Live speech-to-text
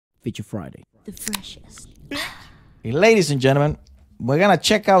Feature Friday. The freshest. Ladies and gentlemen, we're gonna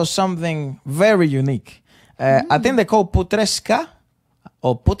check out something very unique. I think they call Put3ska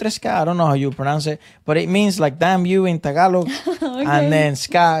or Put3ska. I don't know how you pronounce it, but it means like damn you in Tagalog. Okay. And then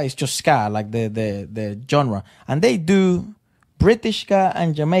ska is just ska, like the genre. And they do British ska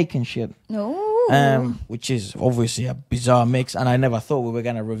and Jamaican shit. No. Which is obviously a bizarre mix, and I never thought we were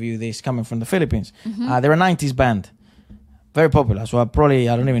gonna review this coming from the Philippines. They're a 90s band. Very popular, so I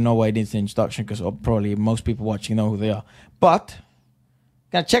don't even know why I did the introduction, because probably most people watching know who they are. But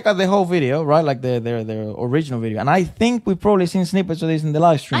gonna check out the whole video, right? Like their original video. And I think we've probably seen snippets of this in the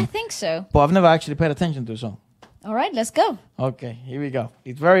live stream. I think so. But I've never actually paid attention to the song. All right, let's go. Okay, here we go.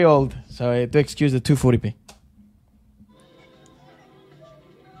 It's very old, so to excuse the 240p.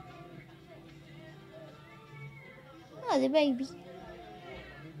 Oh, the baby.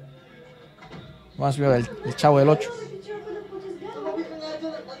 Vamos a ver el Chavo del 8.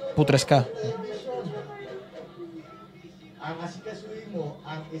 Put3ska.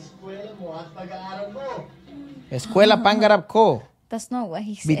 Eskwela pangarap ko. That's not what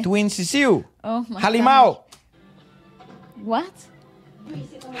he said. Between sisiu. Oh my Halimao. God. What?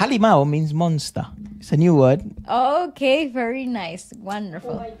 Halimao means monster. It's a new word. Okay, very nice.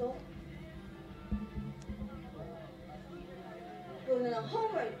 Wonderful.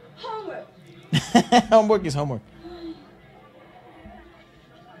 Homework. Homework is homework.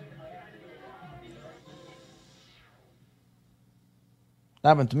 That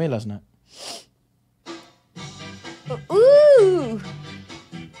happened to me last night. Ooh.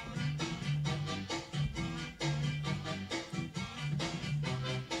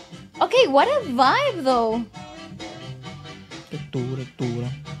 Okay, what a vibe though.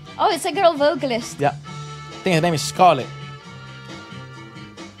 Oh, it's a girl vocalist. Yeah. I think her name is Scarlett.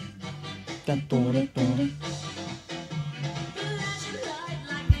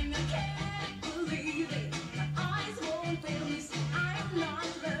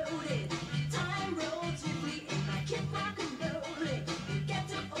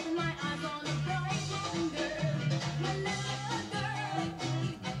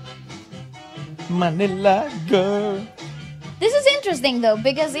 Manila Girl. This is interesting though,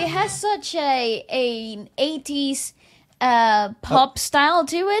 because it has such an 80s pop style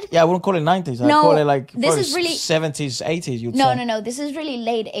to it. Yeah, I wouldn't call it 90s. No, I call it like this is really 70s, 80s. You'd say. No. This is really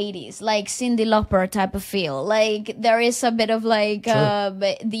late 80s, like Cyndi Lauper type of feel. Like there is a bit of like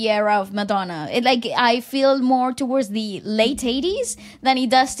the era of Madonna. I feel more towards the late 80s than it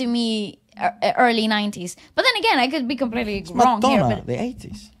does to me early 90s. But then again, I could be completely wrong Madonna, here. But the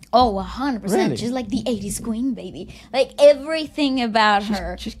 80s. Oh, 100%. Really? She's like the 80s queen, baby. Like everything about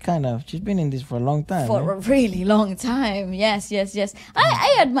her. She's been in this for a long time. For a really long time. Yes.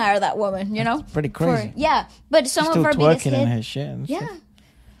 I admire that woman, you know? That's pretty crazy. But some She's of her still biggest twerking in her hits. shit. And Yeah. stuff.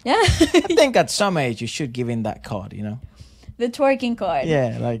 Yeah. I think at some age you should give in that card, you know? The twerking card.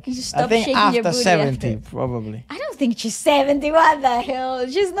 Yeah, like You just I stop think shaking your after booty 70, after. probably. I don't think she's 70. What the hell?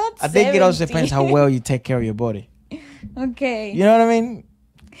 She's not 70. I think it also depends how well you take care of your body. Okay. You know what I mean?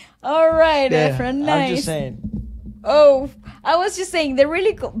 All right, Yeah, Efra, nice. I'm just saying. Oh, I was just saying the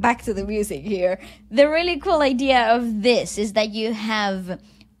really cool, back to the music here. The really cool idea of this is that you have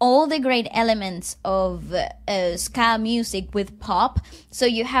all the great elements of ska music with pop. So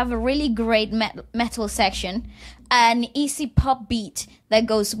you have a really great metal section, an easy pop beat that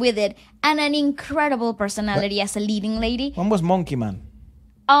goes with it, and an incredible personality as a leading lady. When was Monkey Man?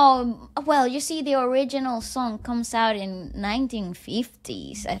 Well, you see, the original song comes out in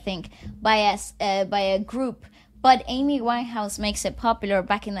 1950s, I think, by a group. But Amy Winehouse makes it popular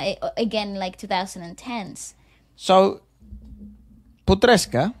back in like 2010s. So,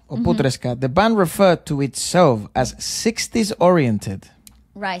 Put3ska or Put3ska, the band referred to itself as 60s oriented.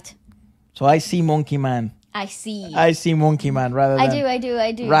 Right. So I see Monkey Man. I see Monkey Man rather than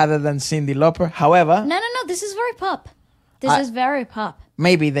I do. rather than Cyndi Lauper. However, No. This is very pop. This is very pop.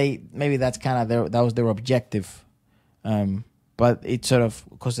 maybe that's kind of that was their objective. But it's sort of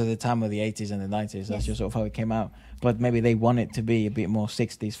because of the time of the 80s and the 90s. That's just sort of how it came out. But maybe they want it to be a bit more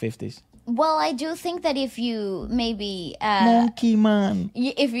 60s, 50s. Well, I do think that if you maybe Monkey Man.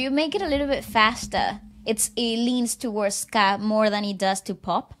 if you make it a little bit faster, it leans towards ska more than it does to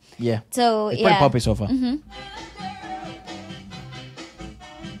pop. Yeah. So It's pretty poppy so far.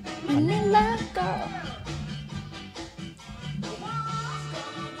 Manila Girl.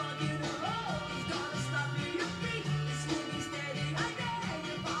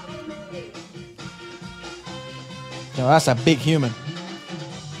 So that's a big human.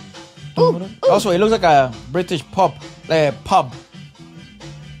 Also, it looks like a British pub.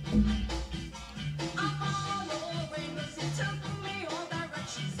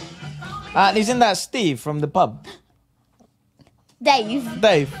 Isn't that Steve from the pub? Dave.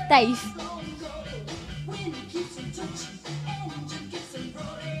 Dave.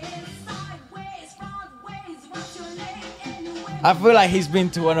 I feel like he's been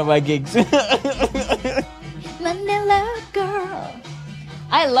to one of our gigs. Manila Girl.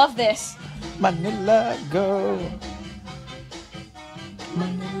 I love this. Manila Girl.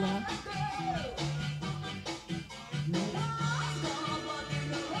 Manila.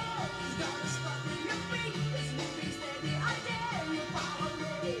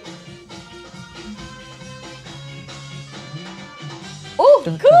 Oh,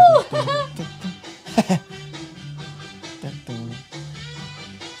 cool.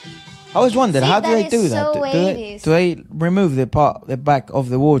 I always wondered, See, how do that they is do that? so Do they remove the back of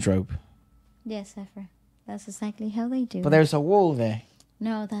the wardrobe? Yes, Efra. That's exactly how they do. But there's a wall there.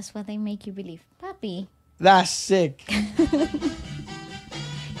 No, that's what they make you believe. Papi. That's sick.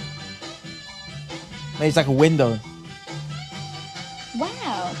 Maybe it's like a window.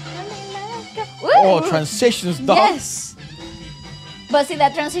 Wow. Oh, transitions, dog. Yes. But see,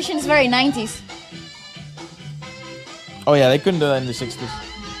 that transition is very 90s. Oh yeah, they couldn't do that in the 60s.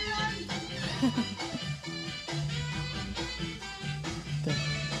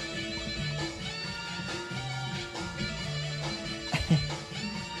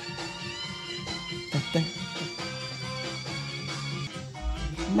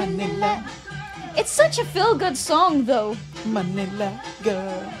 Manila, It's such a feel-good song, though. Manila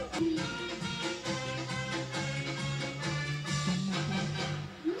Girl.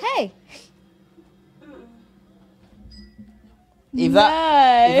 Hey. If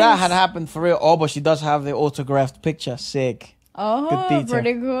that had happened for real, oh, but she does have the autographed picture. Sick. Oh, Good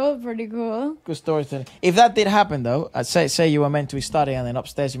detail. pretty cool. Good storytelling. If that did happen though, I'd say you were meant to be studying and then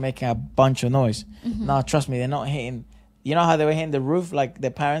upstairs you're making a bunch of noise. Mm-hmm. No, trust me, they're not hitting. You know how they were hitting the roof, like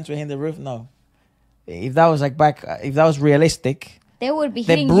their parents were hitting the roof? No. If that was like if that was realistic, They would be the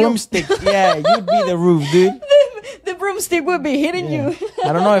hitting broomstick, yeah, you'd be the roof, dude. you. The broomstick would be hitting you.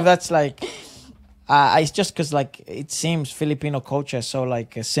 I don't know if that's like, it's just because like it seems Filipino culture is so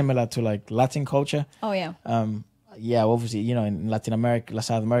like similar to like Latin culture. Oh, yeah. Yeah, obviously, you know, in Latin America,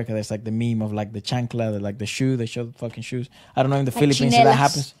 South America, there's like the meme of like the chancla, like the shoe, they show the fucking shoes. I don't know in the Like Philippines if that chinelas.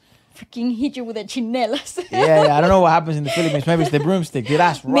 happens. Freaking hit you with a chinelas. Yeah, I don't know what happens in the Philippines. Maybe it's the broomstick. Dude,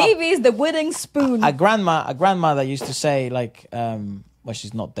 that's rough. Maybe it's the wooden spoon. A grandmother used to say like, well,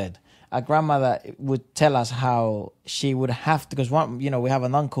 she's not dead. A grandmother would tell us how she would have to, because one, you know, we have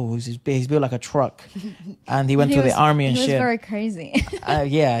an uncle he's built like a truck, and he went to the army and he shit. was very crazy.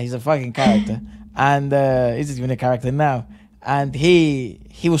 Yeah, he's a fucking character, and he's even a character now. And he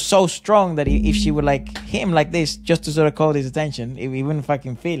was so strong that if she would like hit him like this just to sort of call his attention, he wouldn't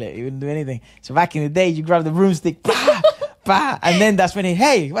fucking feel it. He wouldn't do anything. So back in the day, you grab the broomstick, bah, bah, and then that's when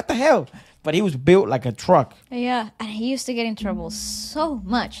hey, what the hell? But he was built like a truck. Yeah, and he used to get in trouble so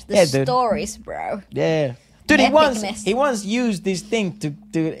much. The Yeah, dude. stories, bro. Yeah. Dude, Epicness. he once used this thing to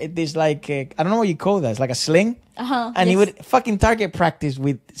this like I don't know what you call that. It's like a sling. And he yes. would fucking target practice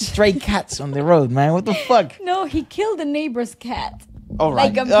with stray cats on the road, man. What the fuck? No, he killed the neighbor's cat. All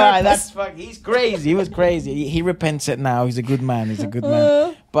right, Like on all right, purpose. that's fuck. He's crazy. He was crazy. He repents it now. He's a good man. He's a good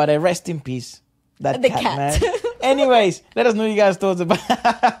man. But rest in peace, that The cat, cat. man. Anyways, let us know what you guys thoughts about.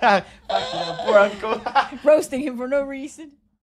 Fuck, you know, poor uncle. Roasting him for no reason.